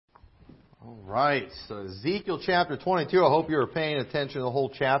All right, so Ezekiel chapter 22, I hope you were paying attention to the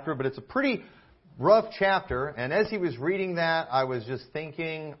whole chapter, but it's a pretty rough chapter, and as he was reading that, I was just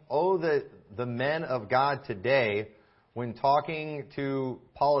thinking, the men of God today, when talking to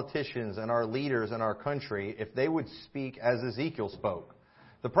politicians and our leaders in our country, if they would speak as Ezekiel spoke.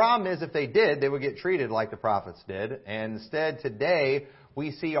 The problem is, if they did, they would get treated like the prophets did, and instead today,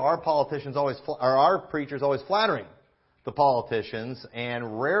 we see our politicians our preachers always flattering the politicians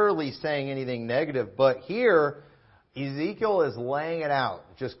and rarely saying anything negative. But here, Ezekiel is laying it out,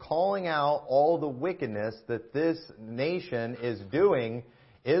 just calling out all the wickedness that this nation is doing.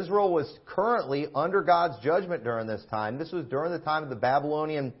 Israel was currently under God's judgment during this time. This was during the time of the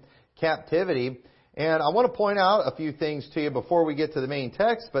Babylonian captivity. And I want to point out a few things to you before we get to the main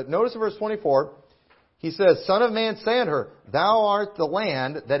text. But notice in verse 24, he says, Son of man, say unto her, Thou art the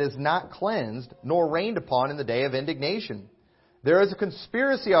land that is not cleansed, nor rained upon in the day of indignation. There is a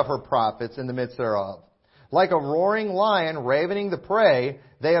conspiracy of her prophets in the midst thereof. Like a roaring lion ravening the prey,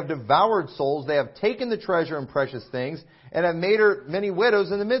 they have devoured souls, they have taken the treasure and precious things, and have made her many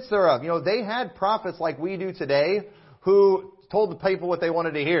widows in the midst thereof. You know, they had prophets like we do today who told the people what they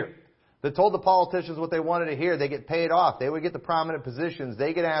wanted to hear. They told the politicians what they wanted to hear. They get paid off. They would get the prominent positions.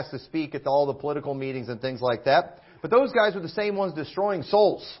 They get asked to speak at all the political meetings and things like that. But those guys were the same ones destroying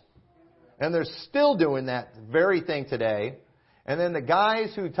souls. And they're still doing that very thing today. And then the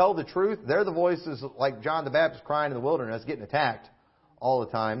guys who tell the truth, they're the voices like John the Baptist crying in the wilderness, getting attacked all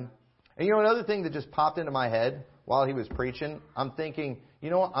the time. And you know, another thing that just popped into my head while he was preaching, I'm thinking, you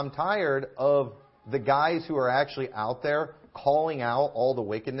know what, I'm tired of the guys who are actually out there calling out all the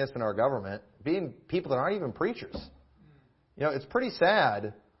wickedness in our government, being people that aren't even preachers. You know, it's pretty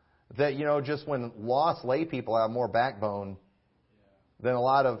sad that, you know, just when lost lay people have more backbone than a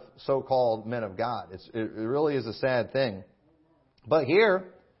lot of so-called men of God. It really is a sad thing. But here,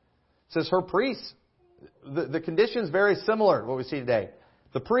 it says her priests, the condition is very similar to what we see today.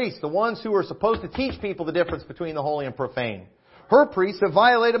 The priests, the ones who are supposed to teach people the difference between the holy and profane. Her priests have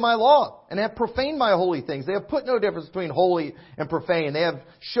violated my law and have profaned my holy things. They have put no difference between holy and profane. They have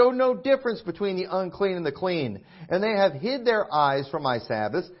showed no difference between the unclean and the clean. And they have hid their eyes from my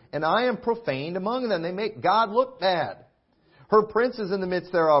Sabbaths, and I am profaned among them. They make God look bad. Her princes in the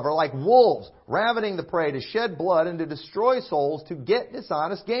midst thereof are like wolves, ravening the prey, to shed blood and to destroy souls, to get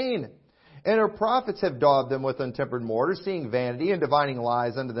dishonest gain. And her prophets have daubed them with untempered mortar, seeing vanity and divining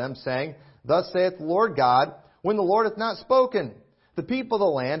lies unto them, saying, Thus saith the Lord God, when the Lord hath not spoken. The people of the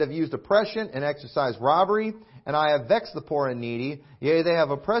land have used oppression and exercised robbery, and I have vexed the poor and needy. Yea, they have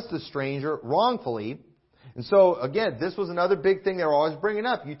oppressed the stranger wrongfully. And so, again, this was another big thing they were always bringing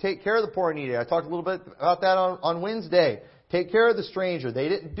up. You take care of the poor and needy. I talked a little bit about that on Wednesday. Take care of the stranger. They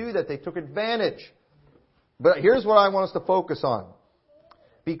didn't do that. They took advantage. But here's what I want us to focus on.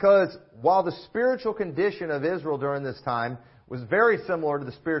 Because while the spiritual condition of Israel during this time was very similar to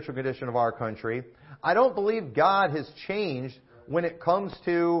the spiritual condition of our country, I don't believe God has changed when it comes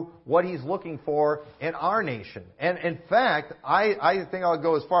to what He's looking for in our nation. And in fact, I think I'll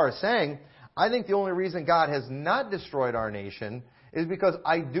go as far as saying, I think the only reason God has not destroyed our nation is because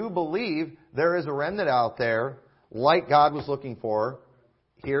I do believe there is a remnant out there like God was looking for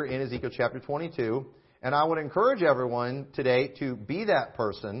here in Ezekiel chapter 22. And I would encourage everyone today to be that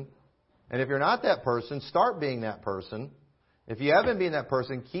person. And if you're not that person, start being that person. If you haven't been that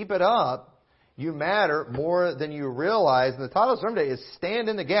person, keep it up. You matter more than you realize. And the title of the sermon today is Stand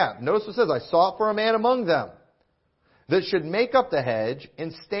in the Gap. Notice it says, I sought for a man among them that should make up the hedge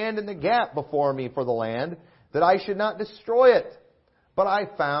and stand in the gap before me for the land, that I should not destroy it. But I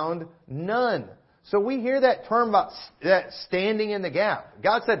found none. So we hear that term about that standing in the gap.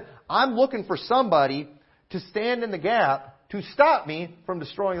 God said, I'm looking for somebody to stand in the gap to stop me from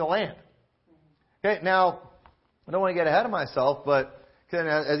destroying the land. Okay, now, I don't want to get ahead of myself, but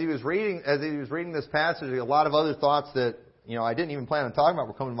as he was reading this passage, a lot of other thoughts that, you know, I didn't even plan on talking about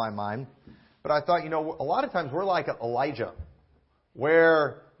were coming to my mind. But I thought, you know, a lot of times we're like Elijah,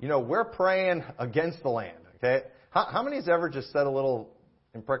 where, you know, we're praying against the land. Okay, how many has ever just said a little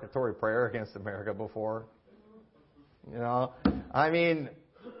imprecatory prayer against America before? You know, I mean,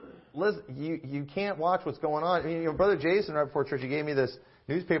 listen, you can't watch what's going on. I mean, you know, Brother Jason, right before church, he gave me this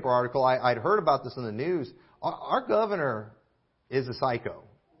newspaper article. I'd heard about this in the news. Our governor is a psycho.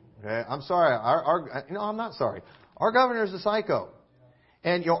 Okay, I'm sorry. I'm not sorry. Our governor is a psycho,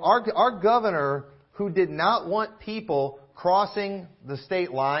 and you know, our governor, who did not want people crossing the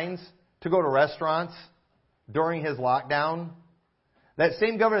state lines to go to restaurants during his lockdown. That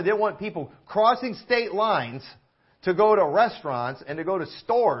same governor didn't want people crossing state lines to go to restaurants and to go to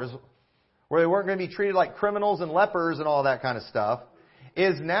stores where they weren't going to be treated like criminals and lepers and all that kind of stuff.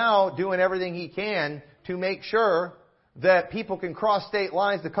 is now doing everything he can to make sure that people can cross state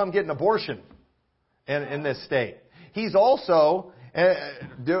lines to come get an abortion in this state. He's also,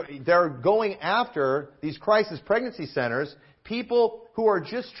 they're going after these crisis pregnancy centers, people who are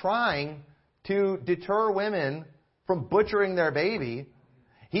just trying to deter women from butchering their baby.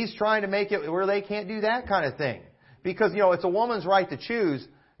 He's trying to make it where they can't do that kind of thing. Because, it's a woman's right to choose,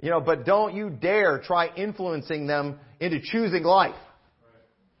 but don't you dare try influencing them into choosing life.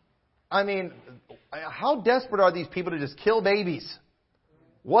 I mean, how desperate are these people to just kill babies?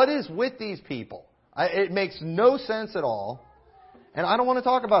 What is with these people? It makes no sense at all. And I don't want to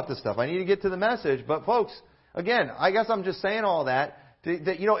talk about this stuff. I need to get to the message. But folks, again, I guess I'm just saying all that.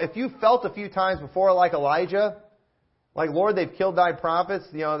 If you felt a few times before like Elijah, like, Lord, they've killed thy prophets,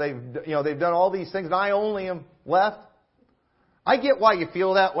 they've done all these things, and I only am left. I get why you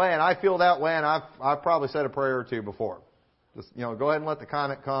feel that way, and I feel that way, and I've probably said a prayer or two before. Just, go ahead and let the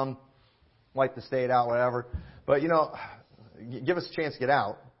comment come, wipe the state out, whatever. But, give us a chance to get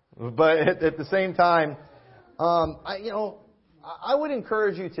out. But at the same time, I would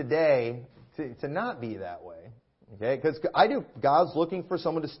encourage you today to not be that way. Okay? Because God's looking for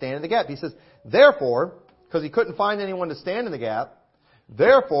someone to stand in the gap. He says, therefore, because he couldn't find anyone to stand in the gap,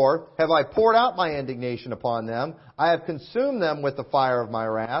 therefore have I poured out my indignation upon them. I have consumed them with the fire of my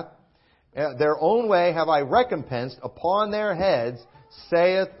wrath. Their own way have I recompensed upon their heads,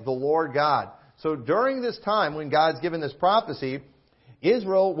 saith the Lord God. So during this time when God's given this prophecy,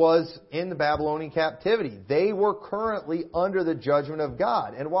 Israel was in the Babylonian captivity. They were currently under the judgment of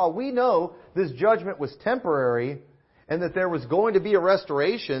God. And while we know this judgment was temporary and that there was going to be a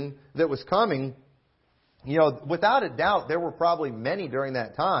restoration that was coming, without a doubt, there were probably many during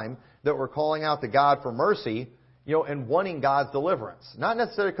that time that were calling out to God for mercy, and wanting God's deliverance. Not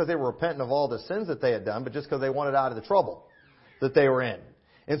necessarily because they were repentant of all the sins that they had done, but just because they wanted out of the trouble that they were in.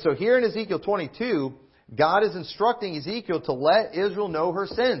 And so here in Ezekiel 22, God is instructing Ezekiel to let Israel know her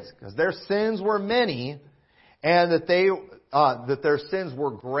sins, because their sins were many, and that their sins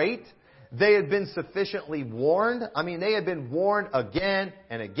were great. They had been sufficiently warned. I mean, they had been warned again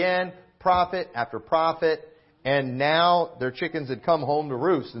and again, prophet after prophet, and now their chickens had come home to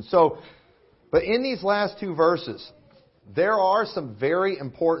roost. And so, but in these last two verses, there are some very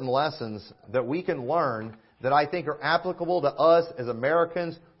important lessons that we can learn that I think are applicable to us as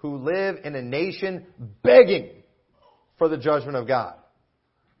Americans who live in a nation begging for the judgment of God,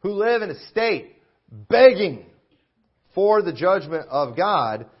 who live in a state begging for the judgment of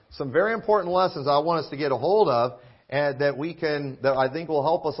God. Some very important lessons I want us to get a hold of, and that I think will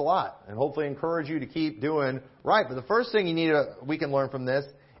help us a lot, and hopefully encourage you to keep doing right. But the first thing we can learn from this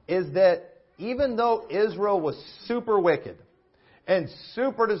is that even though Israel was super wicked and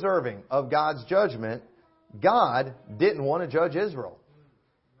super deserving of God's judgment, God didn't want to judge Israel.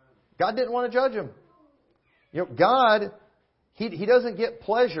 God didn't want to judge them. God, He doesn't get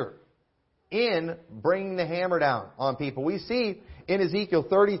pleasure in bringing the hammer down on people. We see in Ezekiel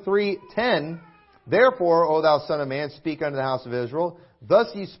 33:10, therefore, O thou son of man, speak unto the house of Israel. Thus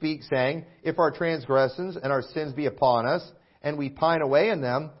ye speak, saying, if our transgressions and our sins be upon us, and we pine away in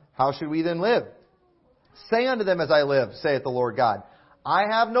them, how should we then live? Say unto them, as I live, saith the Lord God, I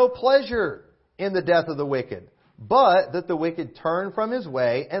have no pleasure in the death of the wicked, but that the wicked turn from his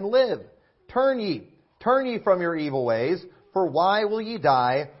way and live. Turn ye from your evil ways, for why will ye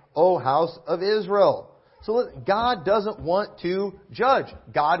die, O house of Israel? So look, God doesn't want to judge.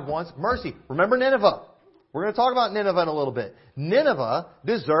 God wants mercy. Remember Nineveh. We're going to talk about Nineveh in a little bit. Nineveh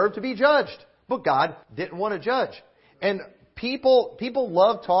deserved to be judged, but God didn't want to judge. And people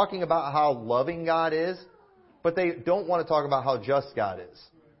love talking about how loving God is, but they don't want to talk about how just God is.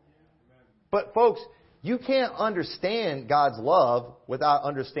 But folks, you can't understand God's love without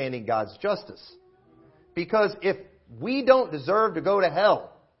understanding God's justice. Because if we don't deserve to go to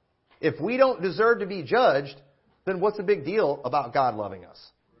hell, if we don't deserve to be judged, then what's the big deal about God loving us?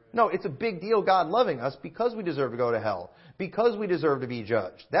 No, it's a big deal God loving us because we deserve to go to hell, because we deserve to be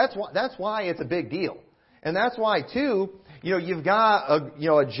judged. That's why it's a big deal. And that's why, too, you've got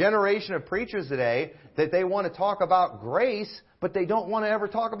a generation of preachers today that they want to talk about grace, but they don't want to ever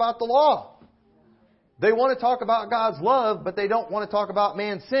talk about the law. They want to talk about God's love, but they don't want to talk about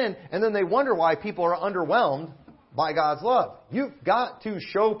man's sin, and then they wonder why people are underwhelmed by God's love. You've got to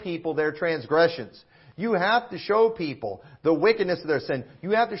show people their transgressions. You have to show people the wickedness of their sin.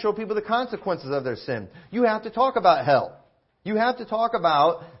 You have to show people the consequences of their sin. You have to talk about hell. You have to talk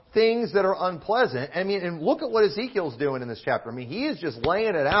about things that are unpleasant. And look at what Ezekiel's doing in this chapter. He is just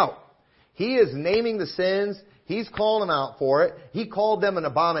laying it out. He is naming the sins. He's calling them out for it. He called them an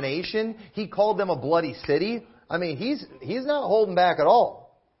abomination. He called them a bloody city. I mean, he's not holding back at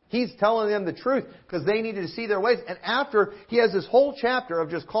all. He's telling them the truth because they needed to see their ways. And after he has this whole chapter of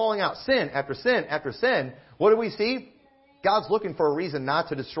just calling out sin after sin after sin, what do we see? God's looking for a reason not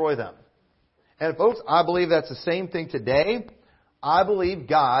to destroy them. And folks, I believe that's the same thing today. I believe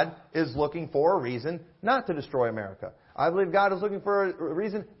God is looking for a reason not to destroy America. I believe God is looking for a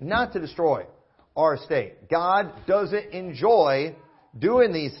reason not to destroy our state. God doesn't enjoy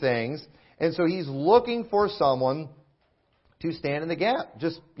doing these things, and so He's looking for someone to stand in the gap.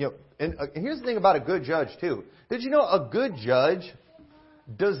 And here's the thing about a good judge too. Did you know a good judge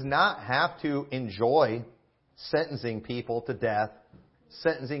does not have to enjoy sentencing people to death,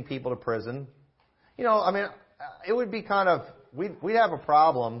 sentencing people to prison? It would be kind of, we'd have a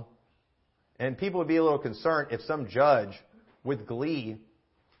problem, and people would be a little concerned if some judge with glee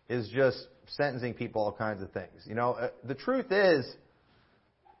is just sentencing people all kinds of things. The truth is,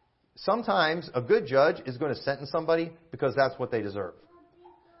 sometimes a good judge is going to sentence somebody because that's what they deserve.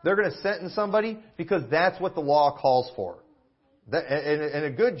 They're going to sentence somebody because that's what the law calls for. And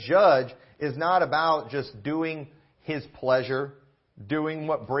a good judge is not about just doing his pleasure, doing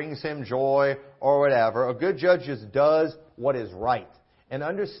what brings him joy or whatever. A good judge just does what is right. And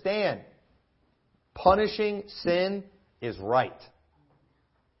understand, punishing sin is right.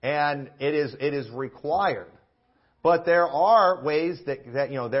 And it is required. But there are ways that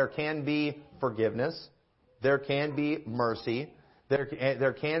there can be forgiveness, there can be mercy,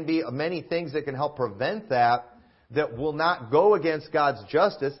 there can be many things that can help prevent that will not go against God's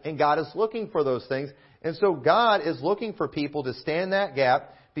justice, and God is looking for those things. And so God is looking for people to stand that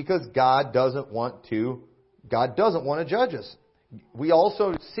gap because God doesn't want to judge us. We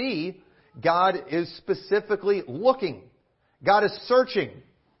also see God is specifically looking. God is searching.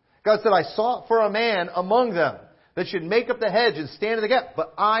 God said, I sought for a man among them that should make up the hedge and stand in the gap,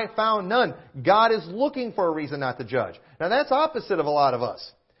 but I found none. God is looking for a reason not to judge. Now that's opposite of a lot of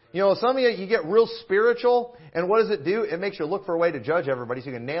us. Some of you get real spiritual, and what does it do? It makes you look for a way to judge everybody so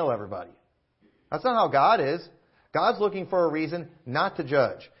you can nail everybody. That's not how God is. God's looking for a reason not to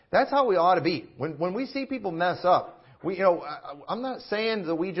judge. That's how we ought to be. When we see people mess up, I'm not saying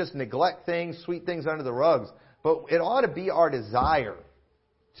that we just neglect things, sweep things under the rugs, but it ought to be our desire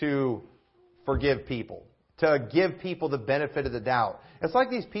to forgive people, to give people the benefit of the doubt. It's like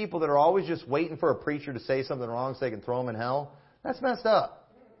these people that are always just waiting for a preacher to say something wrong so they can throw them in hell. That's messed up.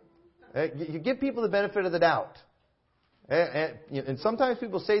 You give people the benefit of the doubt. And sometimes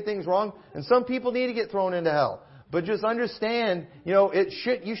people say things wrong, and some people need to get thrown into hell. But just understand,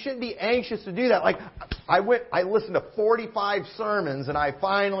 you shouldn't be anxious to do that. Like, I listened to 45 sermons, and I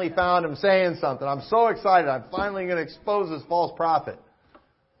finally found him saying something. I'm so excited. I'm finally going to expose this false prophet.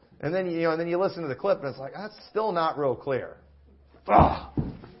 And then you listen to the clip, and it's like, that's still not real clear. I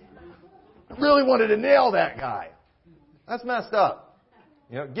really wanted to nail that guy. That's messed up.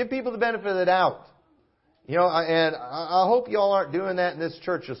 Give people the benefit of the doubt. And I hope you all aren't doing that in this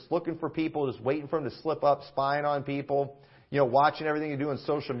church, just looking for people, just waiting for them to slip up, spying on people, watching everything you do on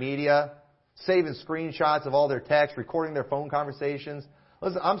social media, saving screenshots of all their texts, recording their phone conversations.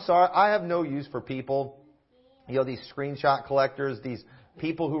 Listen, I'm sorry, I have no use for people, these screenshot collectors, these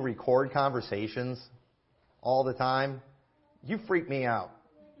people who record conversations all the time. You freak me out.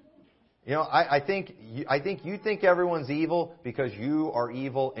 I think you think everyone's evil because you are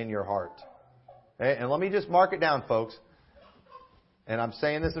evil in your heart. Okay? And let me just mark it down, folks. And I'm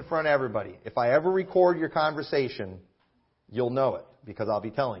saying this in front of everybody. If I ever record your conversation, you'll know it because I'll be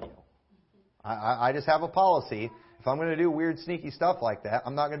telling you. I just have a policy. If I'm going to do weird, sneaky stuff like that,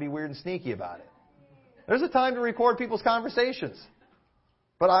 I'm not going to be weird and sneaky about it. There's a time to record people's conversations.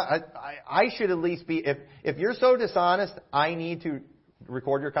 But I should at least be, if you're so dishonest, I need to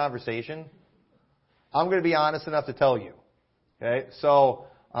record your conversation, I'm going to be honest enough to tell you. Okay? So,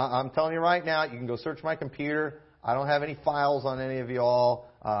 I'm telling you right now, you can go search my computer. I don't have any files on any of y'all.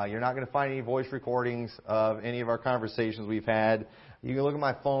 You're not going to find any voice recordings of any of our conversations we've had. You can look at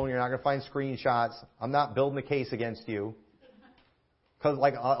my phone. You're not going to find screenshots. I'm not building a case against you. Because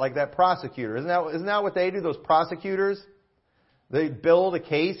like that prosecutor, isn't that what they do? Those prosecutors, they build a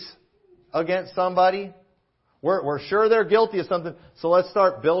case against somebody. We're sure they're guilty of something, so let's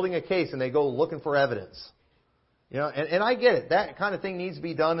start building a case, and they go looking for evidence. And I get it. That kind of thing needs to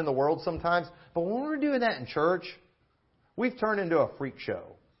be done in the world sometimes. But when we're doing that in church, we've turned into a freak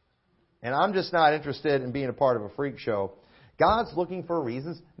show. And I'm just not interested in being a part of a freak show. God's looking for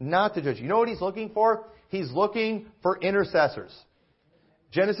reasons not to judge. You know what He's looking for? He's looking for intercessors.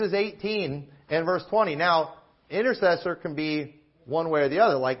 Genesis 18 and verse 20. Now, intercessor can be one way or the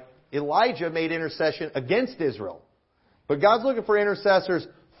other. Like Elijah made intercession against Israel. But God's looking for intercessors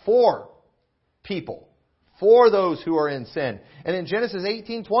for people, for those who are in sin. And in Genesis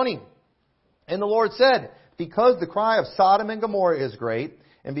 18:20, and the Lord said, because the cry of Sodom and Gomorrah is great,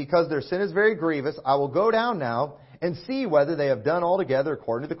 and because their sin is very grievous, I will go down now and see whether they have done altogether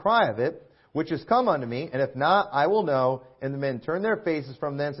according to the cry of it, which has come unto me, and if not, I will know. And the men turned their faces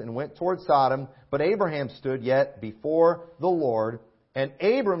from thence and went toward Sodom, but Abraham stood yet before the Lord. And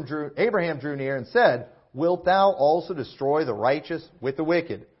Abraham drew near and said, wilt thou also destroy the righteous with the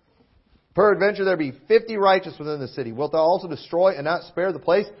wicked? Peradventure there be 50 righteous within the city. Wilt thou also destroy and not spare the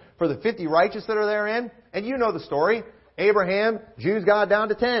place for the 50 righteous that are therein? And you know the story. Abraham, Jews got down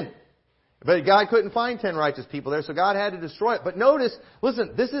to 10. But God couldn't find 10 righteous people there, so God had to destroy it. But notice,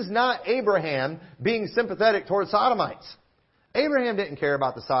 listen, this is not Abraham being sympathetic towards Sodomites. Abraham didn't care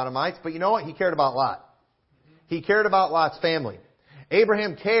about the Sodomites, but you know what? He cared about Lot. He cared about Lot's family.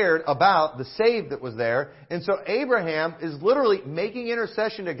 Abraham cared about the saved that was there. And so Abraham is literally making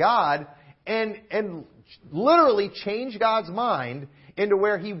intercession to God and literally changed God's mind into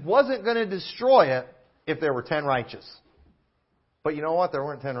where He wasn't going to destroy it if there were 10 righteous. But you know what? There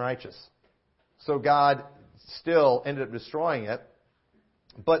weren't 10 righteous. So God still ended up destroying it.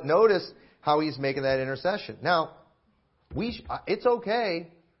 But notice how He's making that intercession. Now, it's okay,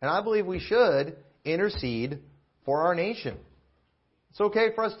 and I believe we should intercede for our nation. It's okay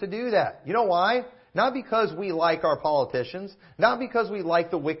for us to do that. You know why? Not because we like our politicians, not because we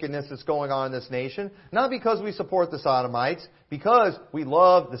like the wickedness that's going on in this nation, not because we support the Sodomites, because we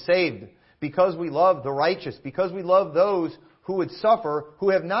love the saved, because we love the righteous, because we love those who would suffer, who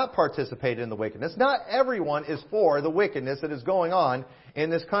have not participated in the wickedness. Not everyone is for the wickedness that is going on in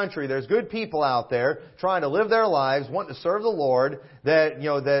this country. There's good people out there trying to live their lives, wanting to serve the Lord, that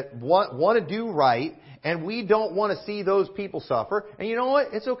want to do right, and we don't want to see those people suffer. And you know what?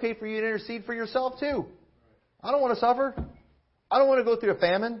 It's okay for you to intercede for yourself too. I don't want to suffer. I don't want to go through a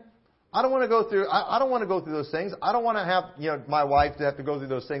famine. I don't want to go through those things. I don't want to have, my wife to have to go through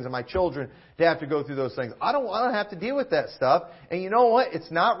those things and my children to have to go through those things. I don't have to deal with that stuff. And you know what?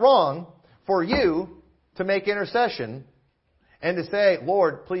 It's not wrong for you to make intercession and to say,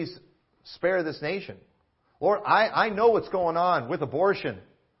 Lord, please spare this nation. Lord, I know what's going on with abortion.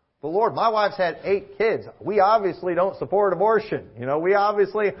 But Lord, my wife's had 8 kids. We obviously don't support abortion. We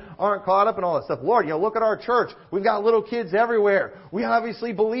obviously aren't caught up in all that stuff. Lord, look at our church. We've got little kids everywhere. We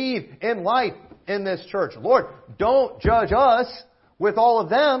obviously believe in life in this church. Lord, don't judge us with all of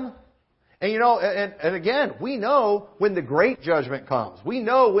them. And and again, we know when the great judgment comes. We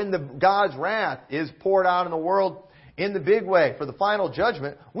know when God's wrath is poured out in the world in the big way for the final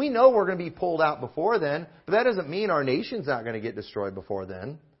judgment. We know we're going to be pulled out before then, but that doesn't mean our nation's not going to get destroyed before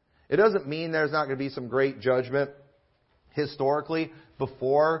then. It doesn't mean there's not going to be some great judgment historically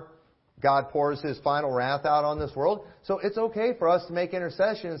before God pours His final wrath out on this world. So it's okay for us to make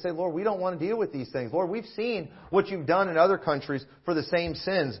intercession and say, Lord, we don't want to deal with these things. Lord, we've seen what You've done in other countries for the same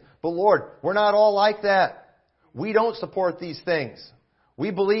sins. But Lord, we're not all like that. We don't support these things. We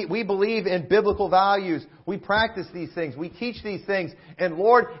believe in biblical values. We practice these things. We teach these things. And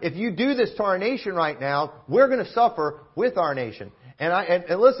Lord, if You do this to our nation right now, we're going to suffer with our nation.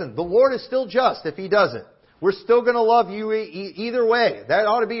 And listen, the Lord is still just if He doesn't. We're still going to love You either way. That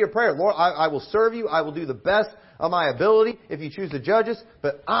ought to be your prayer. Lord, I will serve You. I will do the best of my ability if You choose to judge us.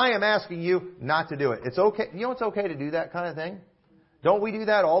 But I am asking You not to do it. It's okay. It's okay to do that kind of thing. Don't we do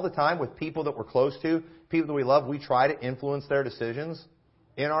that all the time with people that we're close to, people that we love? We try to influence their decisions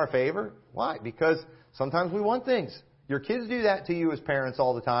in our favor. Why? Because sometimes we want things. Your kids do that to you as parents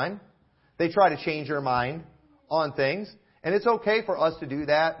all the time. They try to change your mind on things. And it's okay for us to do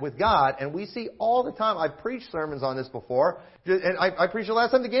that with God. And we see all the time, I've preached sermons on this before, and I preached the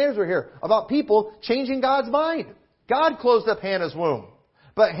last time the Ganners were here, about people changing God's mind. God closed up Hannah's womb.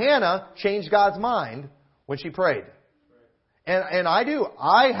 But Hannah changed God's mind when she prayed. And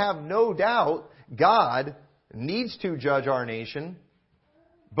I have no doubt God needs to judge our nation.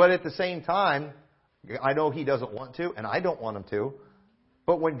 But at the same time, I know He doesn't want to, and I don't want Him to.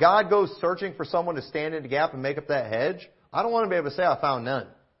 But when God goes searching for someone to stand in the gap and make up that hedge, I don't want to be able to say I found none.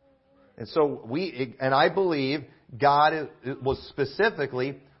 And so I believe God was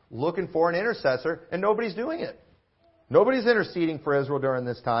specifically looking for an intercessor, and nobody's doing it. Nobody's interceding for Israel during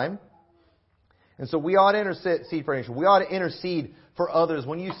this time. And so we ought to intercede for nation. We ought to intercede for others.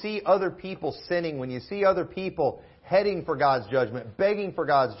 When you see other people sinning, when you see other people heading for God's judgment, begging for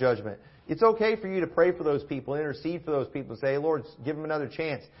God's judgment, It's okay for you to pray for those people, intercede for those people, say, hey, Lord, give them another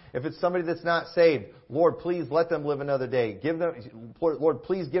chance. If it's somebody that's not saved, Lord, please let them live another day. Lord,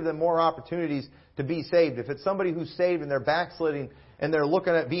 please give them more opportunities to be saved. If it's somebody who's saved and they're backsliding and they're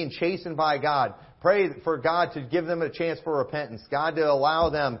looking at being chastened by God, pray for God to give them a chance for repentance. God to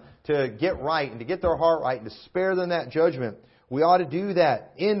allow them to get right and to get their heart right and to spare them that judgment. We ought to do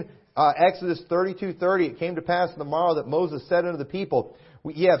that. In Exodus 32:30, it came to pass on the morrow that Moses said unto the people,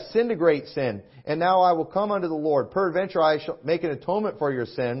 ye have sinned a great sin, and now I will come unto the Lord. Peradventure I shall make an atonement for your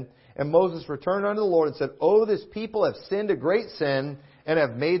sin. And Moses returned unto the Lord and said, O this people have sinned a great sin, and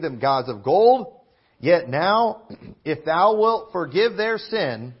have made them gods of gold. Yet now, if thou wilt forgive their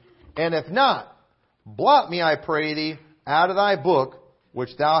sin, and if not, blot me, I pray thee, out of thy book,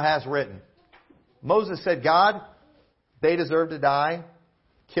 which thou hast written. Moses said, God, they deserve to die.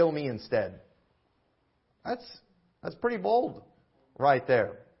 Kill me instead. That's pretty bold right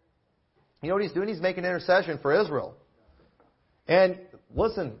there. You know what he's doing? He's making intercession for Israel. And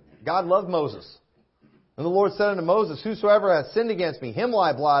listen, God loved Moses. And the Lord said unto Moses, whosoever hath sinned against me, him will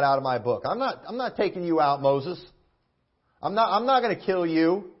I blot out of my book. I'm not taking you out, Moses. I'm not going to kill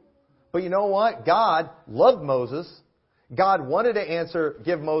you. But you know what? God loved Moses. God wanted to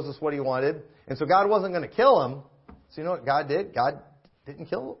give Moses what he wanted. And so God wasn't going to kill him. So you know what God did? God didn't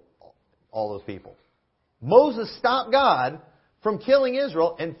kill all those people. Moses stopped God from killing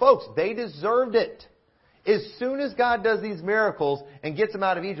Israel. And folks, they deserved it. As soon as God does these miracles and gets them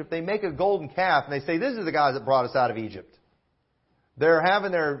out of Egypt, they make a golden calf and they say, this is the guys that brought us out of Egypt. They're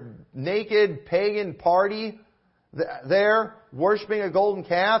having their naked pagan party there, worshiping a golden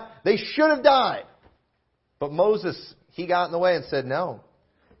calf. They should have died. But Moses, he got in the way and said, no.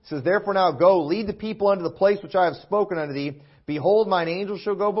 He says, therefore now go, lead the people unto the place which I have spoken unto thee. Behold, mine angel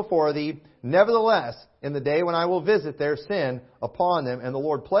shall go before thee. Nevertheless, in the day when I will visit their sin upon them, and the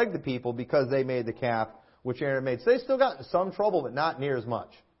Lord plagued the people because they made the calf which Aaron made. So they still got in some trouble, but not near as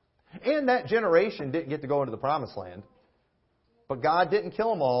much. And that generation didn't get to go into the promised land. But God didn't kill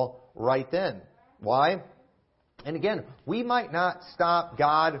them all right then. Why? And again, we might not stop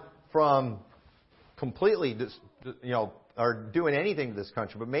God from completely, or doing anything to this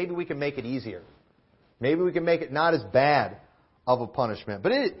country, but maybe we can make it easier. Maybe we can make it not as bad of a punishment.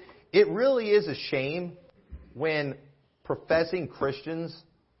 But it really is a shame when professing Christians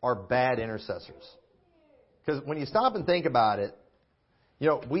are bad intercessors. Because when you stop and think about it,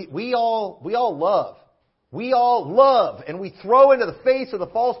 we all love, and we throw into the face of the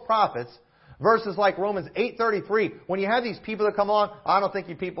false prophets verses like Romans 8:33. When you have these people that come along, I don't think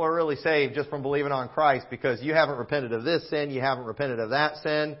you people are really saved just from believing on Christ because you haven't repented of this sin, you haven't repented of that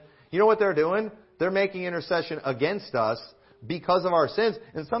sin. You know what they're doing? They're making intercession against us because of our sins.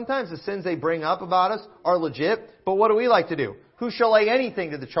 And sometimes the sins they bring up about us are legit. But what do we like to do? Who shall lay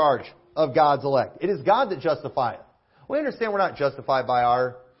anything to the charge of God's elect? It is God that justifieth. We understand we're not justified by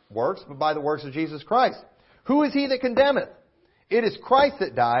our works, but by the works of Jesus Christ. Who is he that condemneth? It is Christ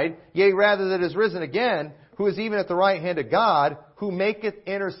that died, yea, rather that is risen again, who is even at the right hand of God, who maketh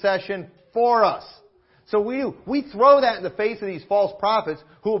intercession for us. So we throw that in the face of these false prophets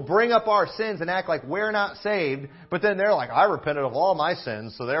who will bring up our sins and act like we're not saved, but then they're like, I repented of all my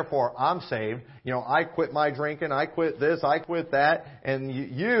sins, so therefore I'm saved. I quit my drinking, I quit this, I quit that, and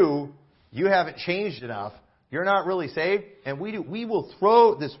you haven't changed enough. You're not really saved. And we will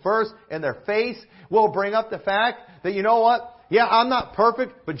throw this verse in their face. We'll bring up the fact that, you know what? Yeah, I'm not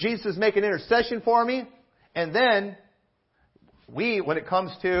perfect, but Jesus is making intercession for me. And then when it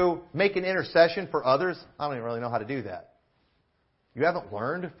comes to making intercession for others, I don't even really know how to do that. You haven't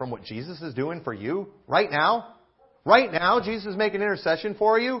learned from what Jesus is doing for you right now? Right now, Jesus is making intercession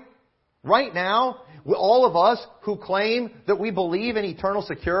for you. Right now, all of us who claim that we believe in eternal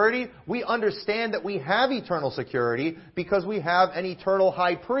security, we understand that we have eternal security because we have an eternal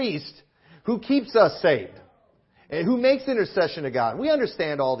high priest who keeps us saved and who makes intercession to God. We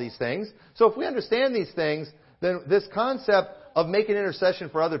understand all these things. So if we understand these things, then this concept of making intercession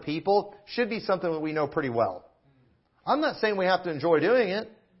for other people should be something that we know pretty well. I'm not saying we have to enjoy doing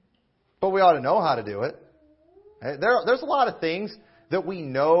it, but we ought to know how to do it. There's a lot of things that we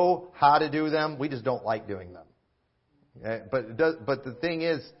know how to do them, we just don't like doing them. But the thing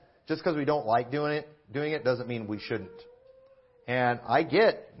is, just because we don't like doing it doesn't mean we shouldn't. And I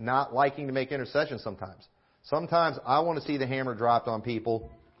get not liking to make intercession sometimes. Sometimes I want to see the hammer dropped on people,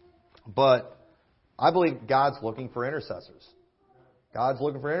 but I believe God's looking for intercessors. God's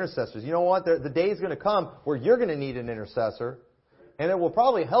looking for intercessors. You know what? The day is going to come where you're going to need an intercessor, and it will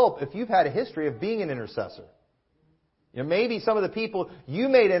probably help if you've had a history of being an intercessor. Maybe some of the people you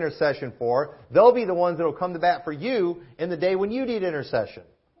made intercession for, they'll be the ones that will come to bat for you in the day when you need intercession.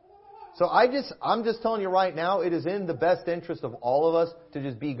 So I'm just telling you right now, it is in the best interest of all of us to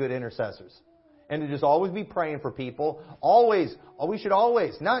just be good intercessors. And to just always be praying for people. Always, we should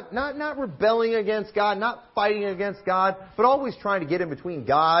always, not rebelling against God, not fighting against God, but always trying to get in between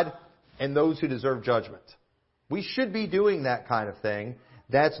God and those who deserve judgment. We should be doing that kind of thing.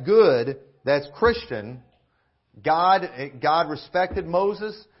 That's good. That's Christian. God respected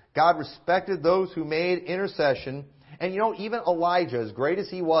Moses. God respected those who made intercession. And even Elijah, as great as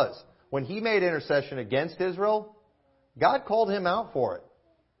he was, when he made intercession against Israel, God called him out for it.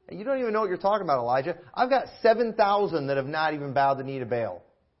 And you don't even know what you're talking about, Elijah. I've got 7,000 that have not even bowed the knee to Baal.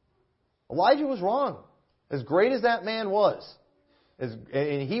 Elijah was wrong. As great as that man was,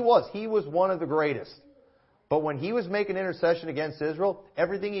 and he was one of the greatest. But when he was making intercession against Israel,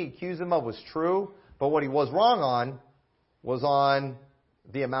 everything he accused them of was true. But what he was wrong on was on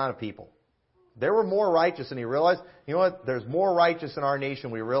the amount of people. There were more righteous, and he realized, you know what, there's more righteous in our nation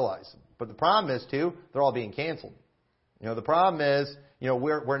than we realize. But the problem is, too, they're all being canceled. The problem is,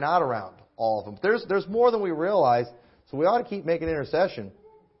 we're not around all of them. There's more than we realize, so we ought to keep making intercession.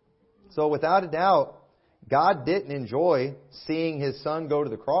 So without a doubt, God didn't enjoy seeing His Son go to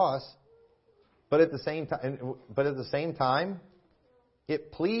the cross, but at the same time,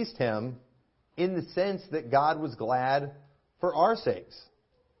 it pleased Him in the sense that God was glad for our sakes.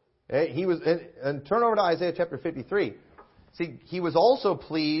 He was, and turn over to Isaiah chapter 53. See, He was also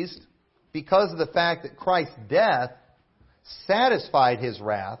pleased because of the fact that Christ's death satisfied His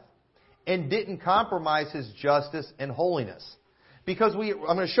wrath and didn't compromise His justice and holiness. Because I'm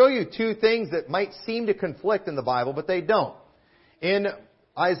going to show you two things that might seem to conflict in the Bible, but they don't. In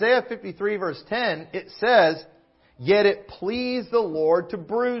Isaiah 53 verse 10, it says, "Yet it pleased the Lord to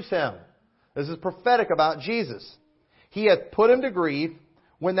bruise Him." This is prophetic about Jesus. "He hath put Him to grief.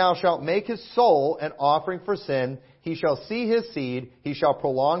 When thou shalt make His soul an offering for sin, He shall see His seed, He shall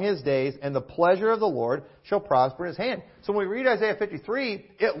prolong His days, and the pleasure of the Lord shall prosper in His hand." So when we read Isaiah 53,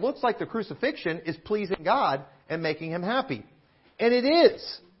 it looks like the crucifixion is pleasing God and making Him happy. And it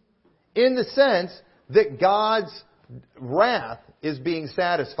is, in the sense that God's wrath is being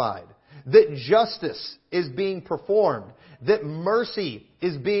satisfied, that justice is being performed, that mercy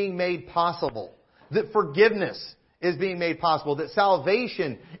is being made possible, that forgiveness is being made possible, that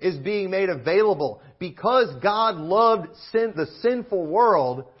salvation is being made available. Because God loved the sinful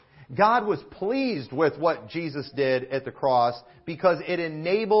world, God was pleased with what Jesus did at the cross because it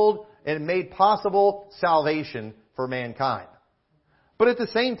enabled and made possible salvation for mankind. But at the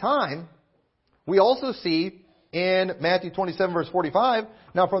same time, we also see in Matthew 27 verse 45,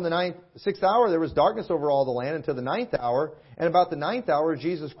 "Now from the 6th hour there was darkness over all the land until the 9th hour. And about the 9th hour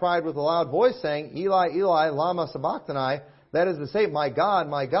Jesus cried with a loud voice, saying, Eli, Eli, lama sabachthani?" That is to say, my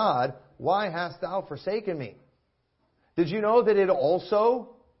God, why hast thou forsaken me?" Did you know that it also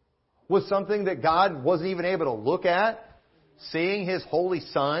was something that God wasn't even able to look at? Seeing His holy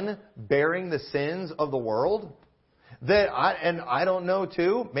Son bearing the sins of the world? I don't know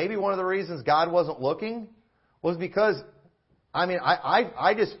too, maybe one of the reasons God wasn't looking was because,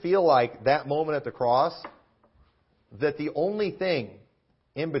 I just feel like that moment at the cross, that the only thing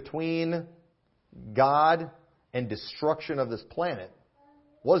in between God and destruction of this planet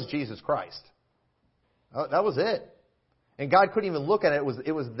was Jesus Christ. That was it. And God couldn't even look at it.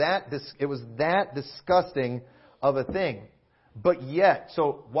 It was that disgusting of a thing. But yet,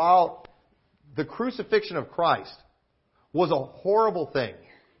 so while the crucifixion of Christ was a horrible thing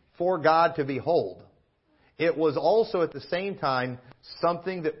for God to behold, it was also at the same time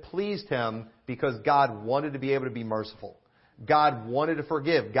something that pleased Him because God wanted to be able to be merciful. God wanted to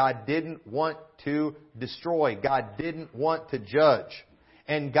forgive. God didn't want to destroy. God didn't want to judge.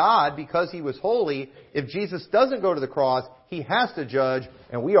 And God, because He was holy, if Jesus doesn't go to the cross, He has to judge,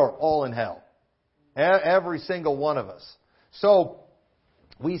 and we are all in hell. Every single one of us. So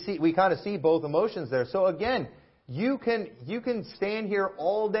we kind of see both emotions there. So again, you can stand here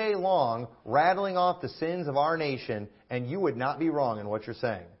all day long rattling off the sins of our nation, and you would not be wrong in what you're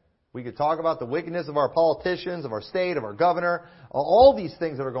saying. We could talk about the wickedness of our politicians, of our state, of our governor, all these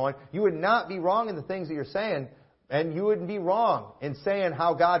things that are going. You would not be wrong in the things that you're saying, and you wouldn't be wrong in saying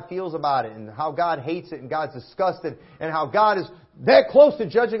how God feels about it, and how God hates it, and God's disgusted, and how God is that close to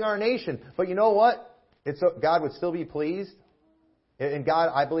judging our nation. But you know what? God would still be pleased. And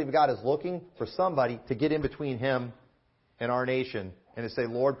I believe God is looking for somebody to get in between Him and our nation and to say,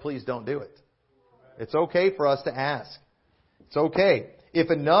 Lord, please don't do it. It's okay for us to ask. It's okay. If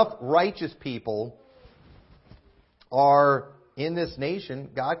enough righteous people are in this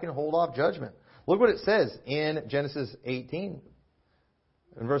nation, God can hold off judgment. Look what it says in Genesis 18.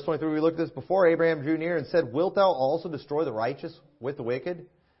 In verse 23, we looked at this before. Abraham drew near and said, Wilt thou also destroy the righteous with the wicked?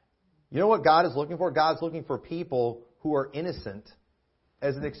 You know what God is looking for? God's looking for people who are innocent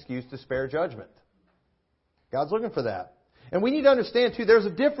as an excuse to spare judgment. God's looking for that. And we need to understand, too, there's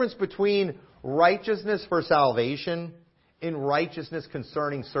a difference between righteousness for salvation and righteousness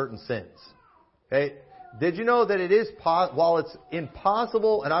concerning certain sins. Okay? Did you know that it is, while it's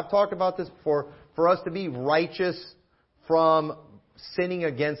impossible, and I've talked about this before, for us to be righteous from sinning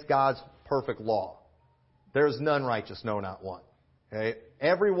against God's perfect law? There is none righteous, no, not one. Okay?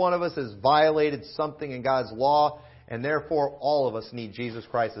 Every one of us has violated something in God's law, and therefore all of us need Jesus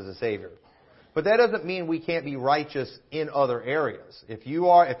Christ as a Savior. But that doesn't mean we can't be righteous in other areas. If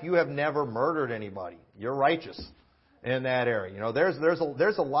you have never murdered anybody, you're righteous in that area. You know, there's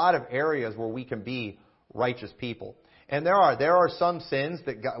a lot of areas where we can be righteous people. And there are some sins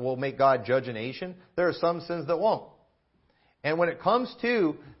that will make God judge a nation. There are some sins that won't. And when it comes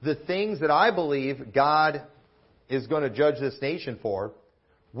to the things that I believe God is going to judge this nation for,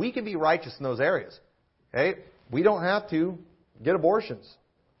 we can be righteous in those areas. Okay? We don't have to get abortions.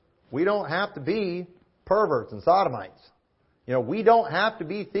 We don't have to be perverts and sodomites. You know, we don't have to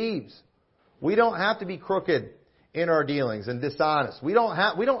be thieves. We don't have to be crooked in our dealings and dishonest. We don't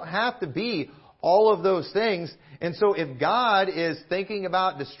have to be all of those things. And so if God is thinking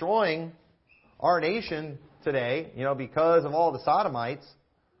about destroying our nation today, you know, because of all the sodomites,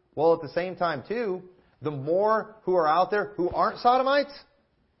 well, at the same time, too, the more who are out there who aren't sodomites,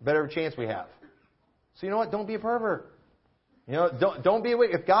 the better chance we have. So you know what? Don't be a pervert. You know, don't be a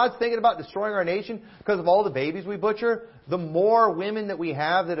wicked. If God's thinking about destroying our nation because of all the babies we butcher, the more women that we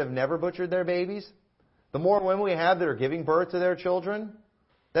have that have never butchered their babies, the more women we have that are giving birth to their children,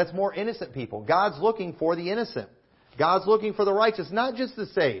 that's more innocent people. God's looking for the innocent. God's looking for the righteous, not just the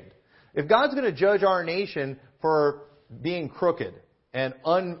saved. If God's going to judge our nation for being crooked and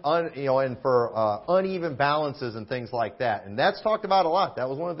for uneven balances and things like that, and that's talked about a lot. That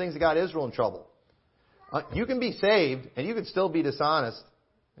was one of the things that got Israel in trouble. You can be saved, and you can still be dishonest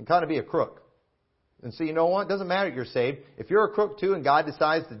and kind of be a crook. And so you know what? It doesn't matter if you're saved. If you're a crook too and God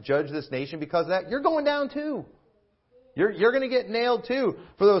decides to judge this nation because of that, you're going down too. You're going to get nailed too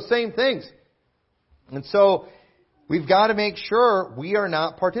for those same things. And so we've got to make sure we are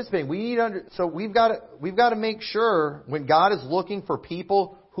not participating. We've got to make sure when God is looking for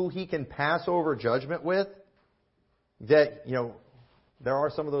people who He can pass over judgment with, that, you know, there are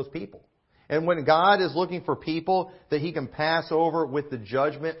some of those people. And when God is looking for people that He can pass over with the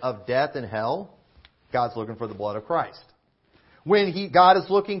judgment of death and hell, God's looking for the blood of Christ. When God is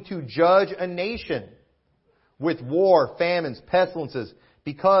looking to judge a nation with war, famines, pestilences,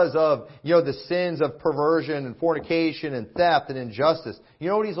 because of, you know, the sins of perversion and fornication and theft and injustice, you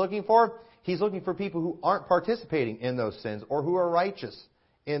know what He's looking for? He's looking for people who aren't participating in those sins or who are righteous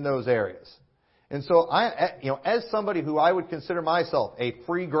in those areas. And so as somebody who I would consider myself a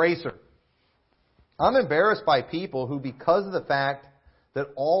free gracer, I'm embarrassed by people who, because of the fact that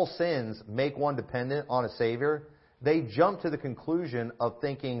all sins make one dependent on a Savior, they jump to the conclusion of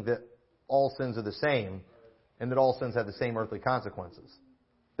thinking that all sins are the same and that all sins have the same earthly consequences.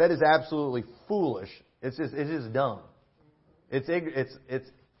 That is absolutely foolish. It is dumb. It's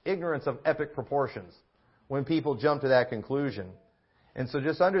ignorance of epic proportions when people jump to that conclusion. And so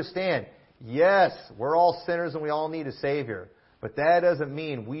just understand, yes, we're all sinners and we all need a Savior. But that doesn't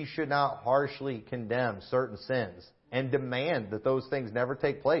mean we should not harshly condemn certain sins and demand that those things never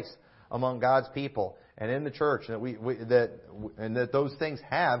take place among God's people and in the church, and that those things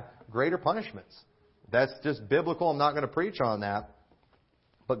have greater punishments. That's just biblical. I'm not going to preach on that.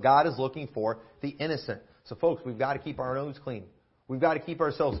 But God is looking for the innocent. So folks, we've got to keep our nose clean. We've got to keep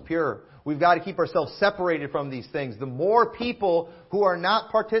ourselves pure. We've got to keep ourselves separated from these things. The more people who are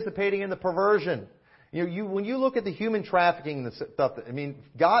not participating in the perversion, when you look at the human trafficking and stuff,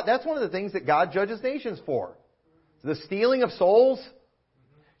 God, that's one of the things that God judges nations for. The stealing of souls.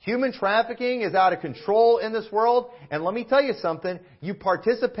 Human trafficking is out of control in this world. And let me tell you something. You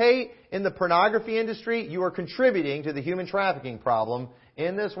participate in the pornography industry, you are contributing to the human trafficking problem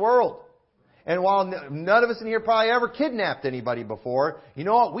in this world. And while none of us in here probably ever kidnapped anybody before, you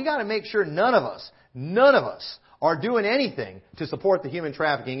know what? We got to make sure none of us are doing anything to support the human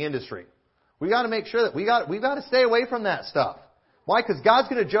trafficking industry. We got to make sure that we've got to stay away from that stuff. Why? Because God's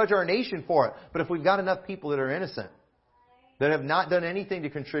going to judge our nation for it. But if we've got enough people that are innocent, that have not done anything to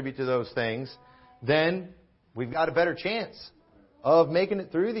contribute to those things, then we've got a better chance of making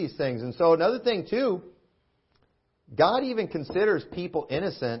it through these things. And so another thing too, God even considers people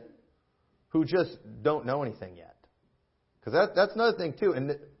innocent who just don't know anything yet. Because that's another thing too.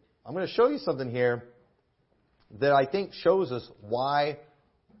 And I'm going to show you something here that I think shows us why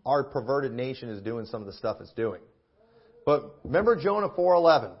our perverted nation is doing some of the stuff it's doing. But remember Jonah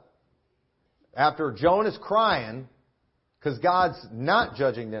 4:11. after Jonah's crying, because God's not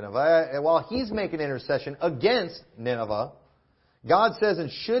judging Nineveh, and while He's making intercession against Nineveh, God says,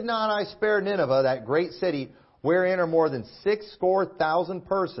 "And should not I spare Nineveh, that great city, wherein are more than 6,000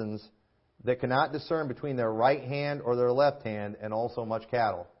 persons that cannot discern between their right hand or their left hand, and also much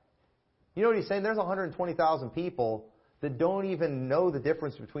cattle." You know what He's saying? There's 120,000 people that don't even know the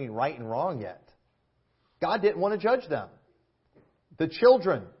difference between right and wrong yet. God didn't want to judge them. The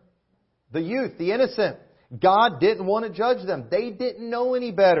children, the youth, the innocent, God didn't want to judge them. They didn't know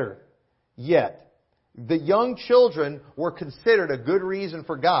any better yet. The young children were considered a good reason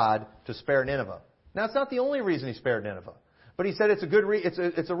for God to spare Nineveh. Now, it's not the only reason He spared Nineveh, but He said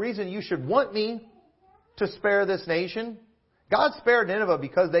it's a reason you should want me to spare this nation. God spared Nineveh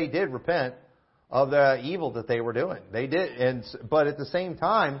because they did repent of the evil that they were doing. They did, but at the same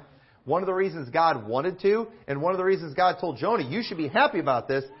time, one of the reasons God wanted to, and one of the reasons God told Jonah, you should be happy about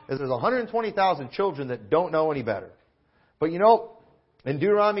this, is there's 120,000 children that don't know any better. But you know, in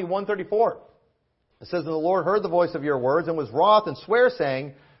Deuteronomy 1:34, it says, "And the Lord heard the voice of your words, and was wroth, and sware,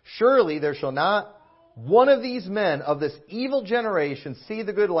 saying, Surely there shall not one of these men of this evil generation see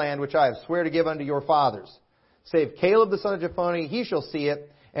the good land which I have swear to give unto your fathers. Save Caleb the son of Jephunneh, he shall see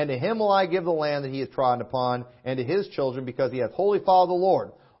it, and to him will I give the land that he hath trodden upon, and to his children, because he hath wholly followed the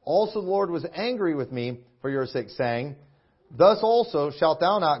Lord. Also the Lord was angry with me for your sake, saying, Thus also shalt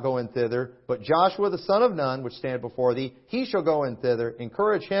thou not go in thither, but Joshua the son of Nun, which standeth before thee, he shall go in thither.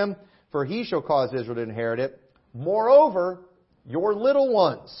 Encourage him, for he shall cause Israel to inherit it. Moreover, your little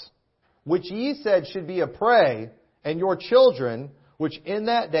ones, which ye said should be a prey, and your children, which in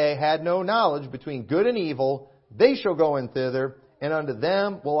that day had no knowledge between good and evil, they shall go in thither, and unto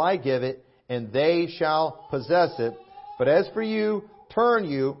them will I give it, and they shall possess it. But as for you, turn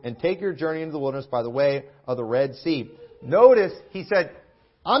you, and take your journey into the wilderness by the way of the Red Sea." Notice, He said,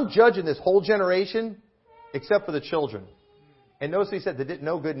 I'm judging this whole generation, except for the children. And notice He said they didn't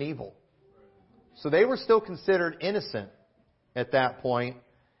know good and evil. So they were still considered innocent at that point,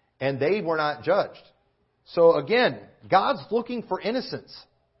 and they were not judged. So again, God's looking for innocence.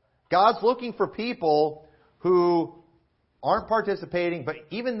 God's looking for people who aren't participating, but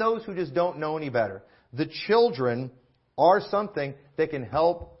even those who just don't know any better. The children are something that can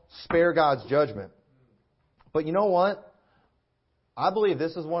help spare God's judgment. But you know what? I believe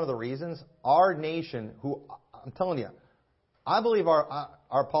this is one of the reasons our nation, I'm telling you, I believe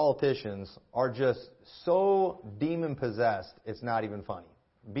our politicians are just so demon-possessed, it's not even funny.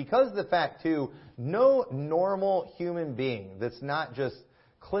 Because of the fact, too, no normal human being that's not just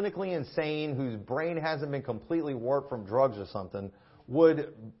clinically insane, whose brain hasn't been completely warped from drugs or something,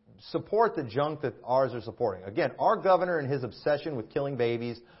 would support the junk that ours are supporting. Again, our governor and his obsession with killing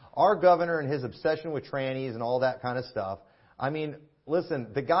babies, our governor and his obsession with trannies and all that kind of stuff. I mean, listen,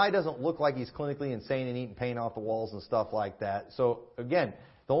 the guy doesn't look like he's clinically insane and eating paint off the walls and stuff like that. So, again,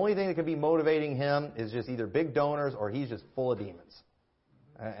 the only thing that could be motivating him is just either big donors or he's just full of demons.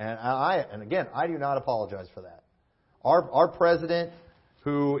 And again, I do not apologize for that. Our president,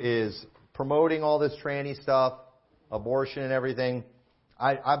 who is promoting all this tranny stuff, abortion and everything,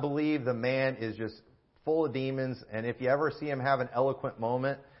 I believe the man is just full of demons. And if you ever see him have an eloquent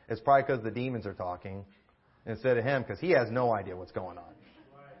moment, it's probably because the demons are talking instead of him, because he has no idea what's going on.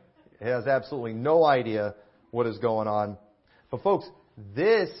 He has absolutely no idea what is going on. But folks,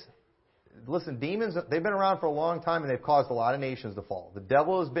 listen, demons, they've been around for a long time, and they've caused a lot of nations to fall. The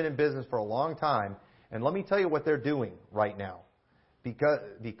devil has been in business for a long time, and let me tell you what they're doing right now.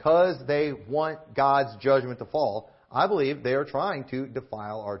 Because they want God's judgment to fall, I believe they are trying to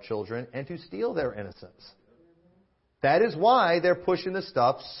defile our children and to steal their innocence. That is why they're pushing this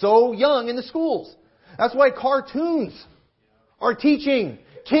stuff so young in the schools. That's why cartoons are teaching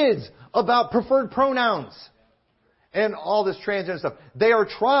kids about preferred pronouns and all this transgender stuff. They are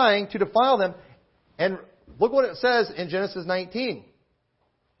trying to defile them. And look what it says in Genesis 19.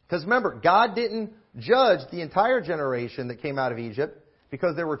 Because remember, God didn't judge the entire generation that came out of Egypt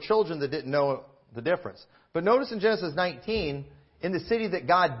because there were children that didn't know the difference. But notice in Genesis 19, in the city that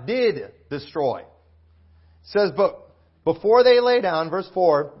God did destroy, it says, "But before they lay down," verse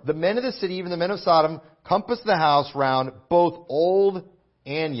 4, "the men of the city, even the men of Sodom, compassed the house round, both old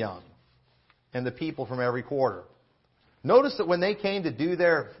and young, and the people from every quarter." Notice that when they came to do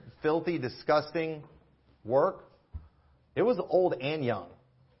their filthy, disgusting work, it was old and young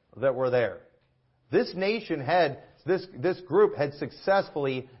that were there. This nation this group had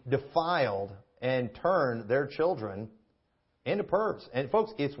successfully defiled and turned their children into pervs. And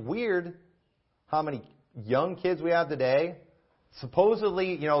folks, it's weird how many young kids we have today.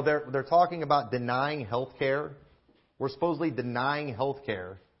 Supposedly, they're talking about denying health care. We're supposedly denying health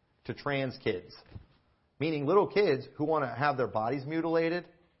care to trans kids. Meaning little kids who want to have their bodies mutilated.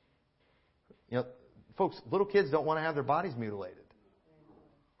 You know, folks, little kids don't want to have their bodies mutilated.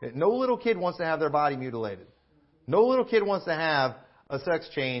 No little kid wants to have their body mutilated. No little kid wants to have a sex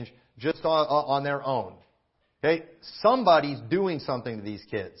change just on their own. Okay? Somebody's doing something to these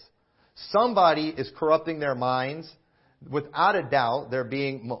kids. Somebody is corrupting their minds. Without a doubt, they're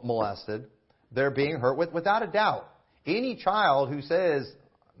being molested. They're being hurt. Without a doubt. Any child who says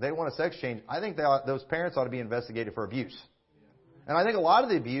they want a sex change, I think those parents ought to be investigated for abuse. And I think a lot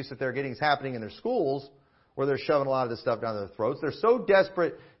of the abuse that they're getting is happening in their schools, where they're shoving a lot of this stuff down their throats. They're so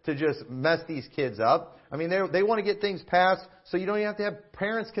desperate to just mess these kids up. I mean, they want to get things passed so you don't even have to have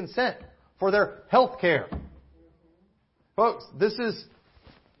parents' consent for their health care. Folks, this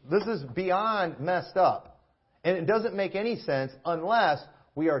is beyond messed up. And it doesn't make any sense unless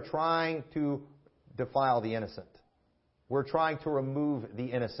we are trying to defile the innocent. We're trying to remove the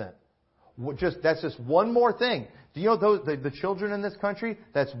innocent. That's just one more thing. Do you know the children in this country?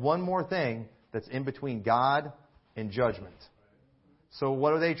 That's one more thing that's in between God and judgment. So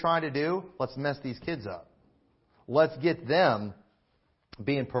what are they trying to do? Let's mess these kids up. Let's get them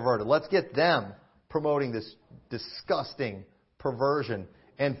being perverted. Let's get them promoting this disgusting perversion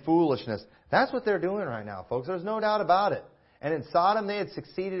and foolishness. That's what they're doing right now, folks. There's no doubt about it. And in Sodom, they had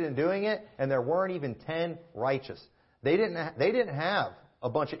succeeded in doing it, and there weren't even 10 righteous. They didn't have a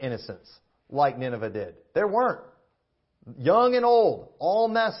bunch of innocents like Nineveh did. There weren't. Young and old, all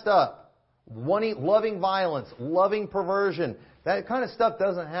messed up, loving violence, loving perversion. That kind of stuff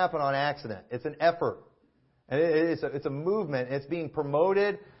doesn't happen on accident. It's an effort. And it's a movement. It's being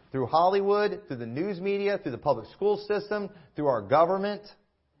promoted through Hollywood, through the news media, through the public school system, through our government.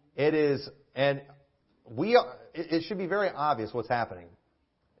 It should be very obvious what's happening.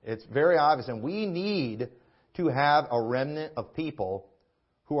 It's very obvious, and we need to have a remnant of people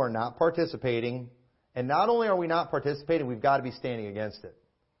who are not participating. And not only are we not participating, we've got to be standing against it.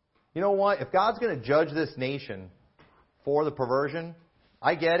 You know what? If God's going to judge this nation for the perversion,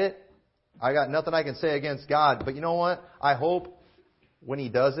 I get it. I got nothing I can say against God. But you know what? I hope when He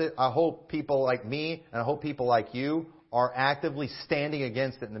does it, I hope people like me and I hope people like you are actively standing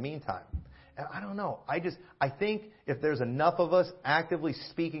against it in the meantime. And I don't know. I think if there's enough of us actively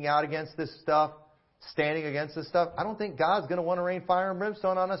speaking out against this stuff, standing against this stuff, I don't think God's going to want to rain fire and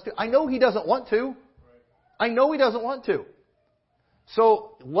brimstone on us too. I know He doesn't want to. I know He doesn't want to.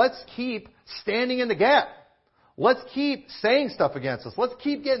 So let's keep standing in the gap. Let's keep saying stuff against us. Let's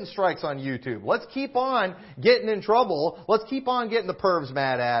keep getting strikes on YouTube. Let's keep on getting in trouble. Let's keep on getting the pervs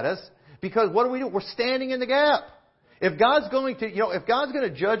mad at us. Because what do? We're standing in the gap. If God's going to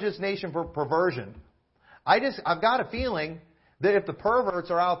judge this nation for perversion, I've got a feeling that if the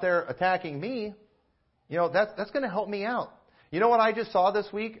perverts are out there attacking me, that's going to help me out. You know what I just saw this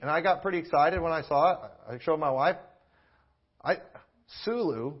week, and I got pretty excited when I saw it. I showed my wife.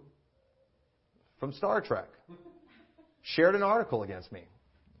 Sulu from Star Trek shared an article against me.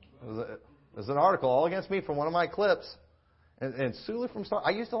 It was an article all against me from one of my clips. And Sulu from Star...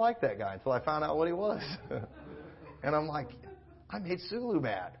 I used to like that guy until I found out what he was. And I'm like, I made Sulu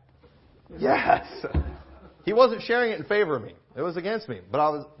mad. Yes! He wasn't sharing it in favor of me. It was against me.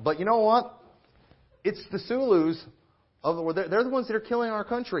 But you know what? It's the Sulus. They're the ones that are killing our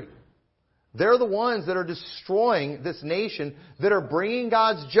country. They're the ones that are destroying this nation, that are bringing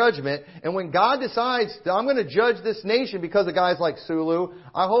God's judgment. And when God decides, I'm going to judge this nation because of guys like Sulu,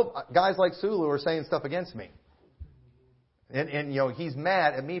 I hope guys like Sulu are saying stuff against me. And He's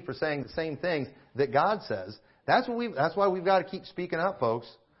mad at me for saying the same things that God says. That's why we've got to keep speaking up, folks.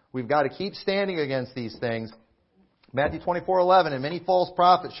 We've got to keep standing against these things. Matthew 24:11, and many false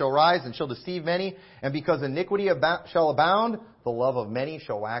prophets shall rise and shall deceive many, and because iniquity shall abound, the love of many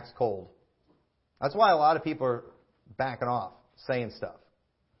shall wax cold. That's why a lot of people are backing off, saying stuff.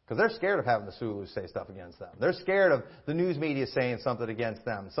 Because they're scared of having the Zulus say stuff against them. They're scared of the news media saying something against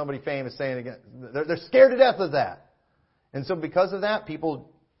them. Somebody famous saying against... They're scared to death of that. And so because of that, people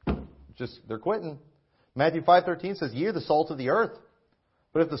they're quitting. Matthew 5:13 says, Ye are the salt of the earth.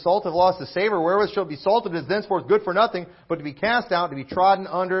 But if the salt have lost its savor, wherewith shall it be salted, it is thenceforth good for nothing, but to be cast out, to be trodden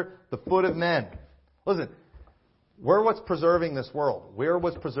under the foot of men. Listen, we're what's preserving this world. We're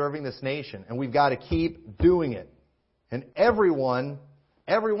what's preserving this nation. And we've got to keep doing it. And everyone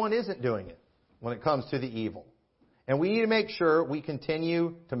isn't doing it when it comes to the evil. And we need to make sure we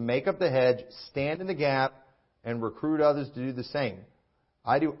continue to make up the hedge, stand in the gap, and recruit others to do the same.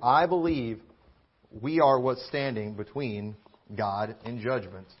 I believe we are what's standing between God and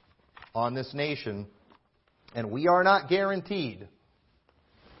judgment on this nation. And we are not guaranteed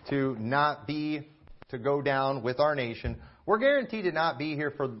to go down with our nation. We're guaranteed to not be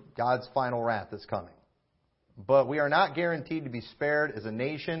here for God's final wrath that's coming. But we are not guaranteed to be spared as a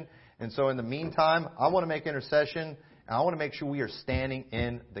nation. And so in the meantime, I want to make intercession, and I want to make sure we are standing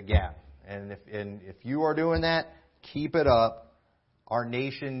in the gap. And if you are doing that, keep it up. Our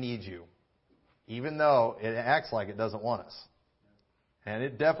nation needs you, even though it acts like it doesn't want us. And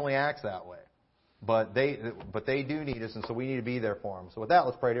it definitely acts that way. But they do need us, and so we need to be there for them. So with that,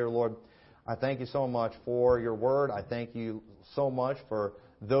 let's pray. Dear Lord, I thank you so much for your word. I thank you so much for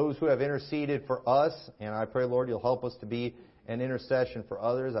those who have interceded for us. And I pray, Lord, you'll help us to be an intercession for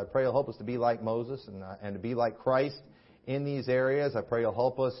others. I pray you'll help us to be like Moses and to be like Christ in these areas. I pray you'll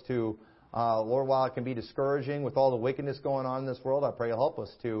help us to, Lord, while it can be discouraging with all the wickedness going on in this world, I pray you'll help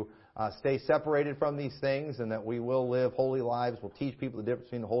us to stay separated from these things, and that we will live holy lives. We'll teach people the difference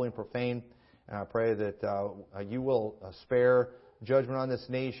between the holy and profane. And I pray that you will spare judgment on this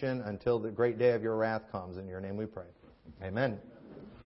nation until the great day of your wrath comes. In your name we pray. Amen.